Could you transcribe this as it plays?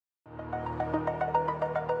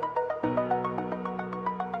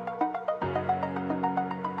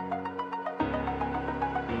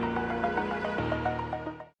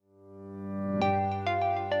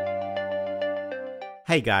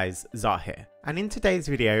Hey guys, Zart here, and in today's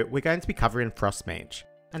video we're going to be covering Frostmage,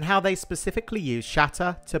 and how they specifically use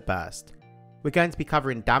Shatter to burst. We're going to be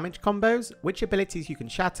covering damage combos, which abilities you can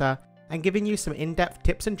shatter, and giving you some in-depth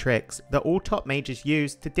tips and tricks that all top mages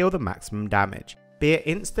use to deal the maximum damage, be it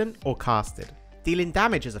instant or casted. Dealing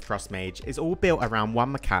damage as a Frostmage is all built around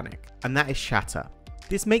one mechanic, and that is Shatter.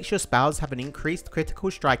 This makes your spells have an increased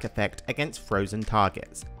critical strike effect against frozen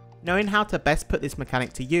targets. Knowing how to best put this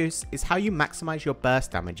mechanic to use is how you maximize your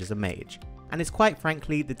burst damage as a mage, and is quite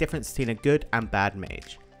frankly the difference between a good and bad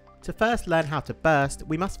mage. To first learn how to burst,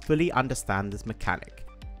 we must fully understand this mechanic.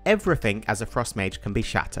 Everything as a frost mage can be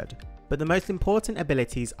shattered, but the most important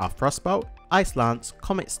abilities are Frostbolt, Ice Lance,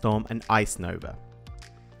 Comet Storm and Ice Nova.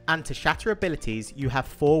 And to shatter abilities you have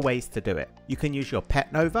 4 ways to do it. You can use your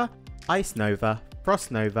Pet Nova, Ice Nova,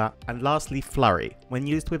 Frost Nova and lastly Flurry when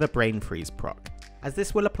used with a Brain Freeze proc, as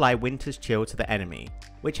this will apply Winter's Chill to the enemy,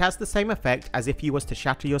 which has the same effect as if you was to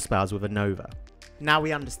shatter your spells with a Nova. Now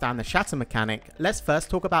we understand the shatter mechanic, let's first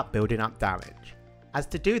talk about building up damage. As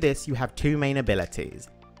to do this you have 2 main abilities.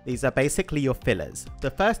 These are basically your fillers.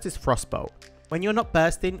 The first is Frostbolt. When you're not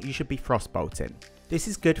bursting you should be Frostbolting. This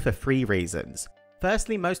is good for 3 reasons.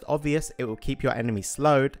 Firstly, most obvious, it will keep your enemy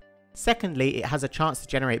slowed. Secondly, it has a chance to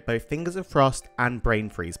generate both Fingers of Frost and Brain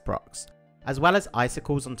Freeze procs, as well as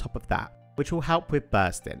Icicles on top of that, which will help with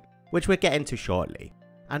bursting, which we'll get into shortly.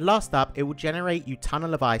 And last up, it will generate you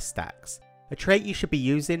Tunnel of Ice stacks, a trait you should be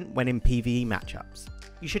using when in PvE matchups.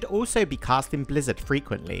 You should also be casting Blizzard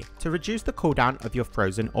frequently to reduce the cooldown of your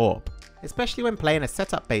Frozen Orb, especially when playing a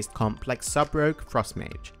setup based comp like Sub-Rogue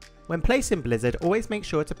Frostmage. When placing Blizzard, always make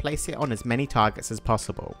sure to place it on as many targets as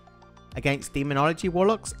possible. Against Demonology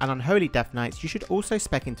Warlocks and Unholy Death Knights you should also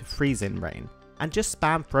spec into Freezing Rain, and just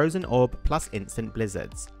spam Frozen Orb plus instant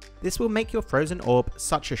Blizzards. This will make your Frozen Orb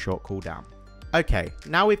such a short cooldown. Okay,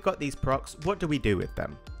 now we've got these procs, what do we do with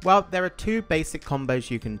them? Well, there are 2 basic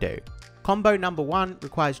combos you can do. Combo number 1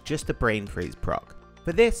 requires just a Brain Freeze proc.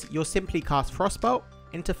 For this, you'll simply cast Frostbolt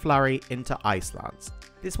into Flurry into Ice Lance.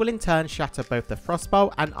 This will in turn shatter both the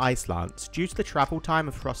Frostbolt and Ice Lance due to the travel time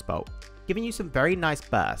of Frostbolt, giving you some very nice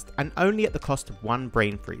burst and only at the cost of 1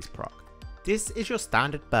 Brain Freeze proc. This is your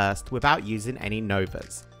standard burst without using any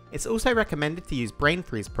Novas. It's also recommended to use Brain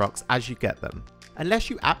Freeze procs as you get them, unless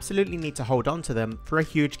you absolutely need to hold on to them for a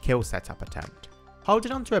huge kill setup attempt.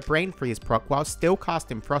 Holding onto a Brain Freeze proc while still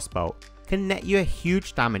casting Frostbolt can net you a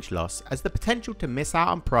huge damage loss, as the potential to miss out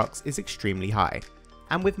on procs is extremely high.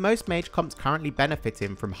 And with most mage comps currently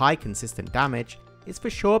benefiting from high consistent damage, it's for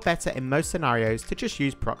sure better in most scenarios to just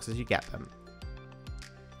use procs as you get them.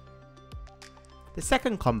 The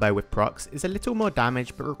second combo with procs is a little more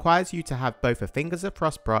damage but requires you to have both a Fingers of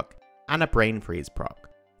Frost proc and a Brain Freeze proc.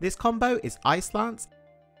 This combo is Ice Lance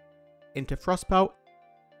into Frostbolt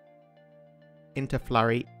into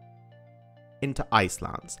Flurry into Ice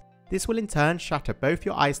Lance. This will in turn shatter both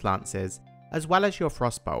your Ice Lances as well as your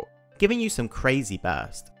Frostbolt, giving you some crazy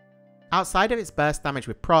burst. Outside of its burst damage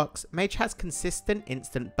with procs, Mage has consistent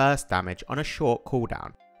instant burst damage on a short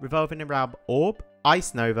cooldown, revolving around Orb,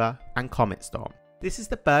 Ice Nova and Comet Storm. This is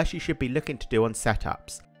the burst you should be looking to do on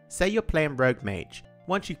setups. Say you're playing Rogue Mage.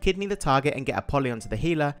 Once you kidney the target and get a poly onto the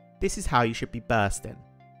healer, this is how you should be bursting.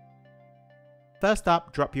 First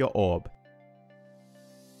up, drop your Orb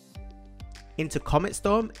into Comet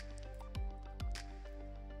Storm,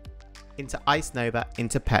 into Ice Nova,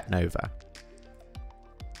 into Pet Nova.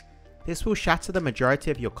 This will shatter the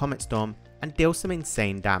majority of your Comet Storm and deal some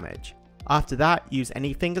insane damage. After that, use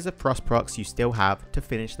any Fingers of Frost procs you still have to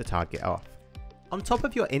finish the target off. On top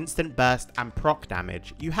of your instant burst and proc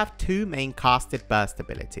damage, you have 2 main casted burst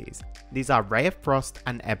abilities. These are Ray of Frost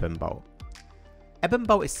and Ebon Bolt. Ebon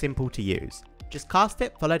Bolt is simple to use. Just cast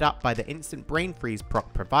it followed up by the instant Brain Freeze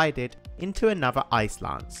proc provided into another Ice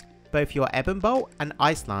Lance. Both your Ebon Bolt and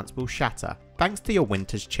Ice Lance will shatter thanks to your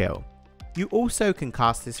Winter's Chill. You also can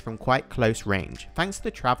cast this from quite close range thanks to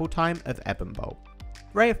the travel time of Ebon Bolt.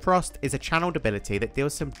 Ray of Frost is a channeled ability that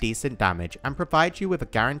deals some decent damage and provides you with a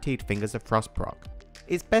guaranteed Fingers of Frost proc.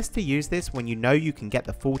 It's best to use this when you know you can get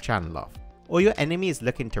the full channel off, or your enemy is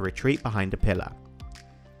looking to retreat behind a pillar.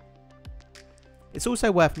 It's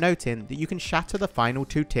also worth noting that you can shatter the final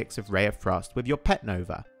 2 ticks of Ray of Frost with your Pet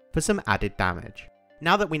Nova for some added damage.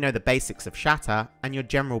 Now that we know the basics of Shatter and your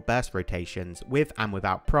general burst rotations with and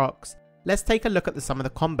without procs, let's take a look at some of the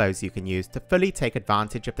combos you can use to fully take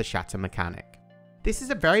advantage of the Shatter mechanic. This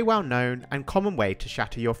is a very well known and common way to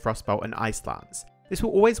shatter your Frostbolt and Ice Lance. This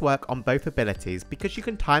will always work on both abilities because you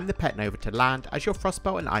can time the Pet Nova to land as your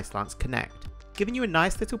Frostbolt and Ice Lance connect, giving you a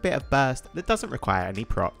nice little bit of burst that doesn't require any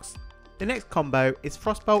procs. The next combo is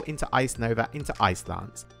Frostbolt into Ice Nova into Ice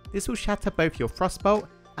Lance. This will shatter both your Frostbolt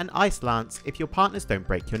and Ice Lance if your partners don't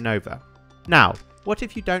break your Nova. Now, what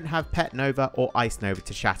if you don't have Pet Nova or Ice Nova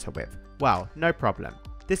to shatter with? Well, no problem.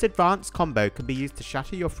 This advanced combo can be used to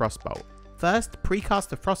shatter your Frostbolt. First, precast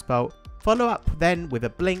the Frostbolt, follow up then with a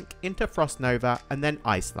blink into Frost Nova and then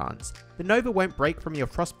Ice Lance. The Nova won't break from your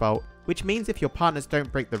Frostbolt, which means if your partners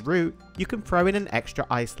don't break the root, you can throw in an extra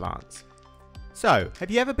Ice Lance. So, have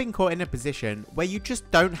you ever been caught in a position where you just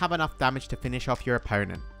don't have enough damage to finish off your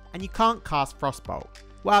opponent, and you can't cast Frostbolt?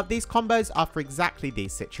 Well, these combos are for exactly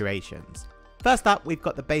these situations. First up, we've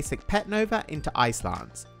got the basic Pet Nova into Ice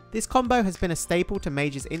Lance. This combo has been a staple to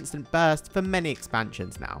Mage's instant burst for many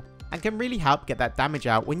expansions now, and can really help get that damage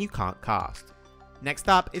out when you can't cast. Next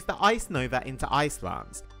up is the Ice Nova into Ice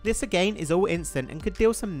Lance. This again is all instant and could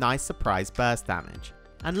deal some nice surprise burst damage.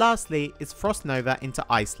 And lastly is Frost Nova into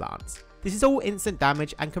Ice Lance. This is all instant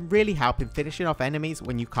damage and can really help in finishing off enemies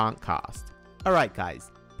when you can't cast. Alright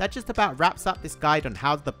guys, that just about wraps up this guide on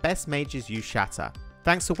how the best mages use Shatter.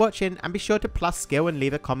 Thanks for watching, and be sure to plus skill and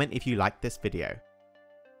leave a comment if you liked this video.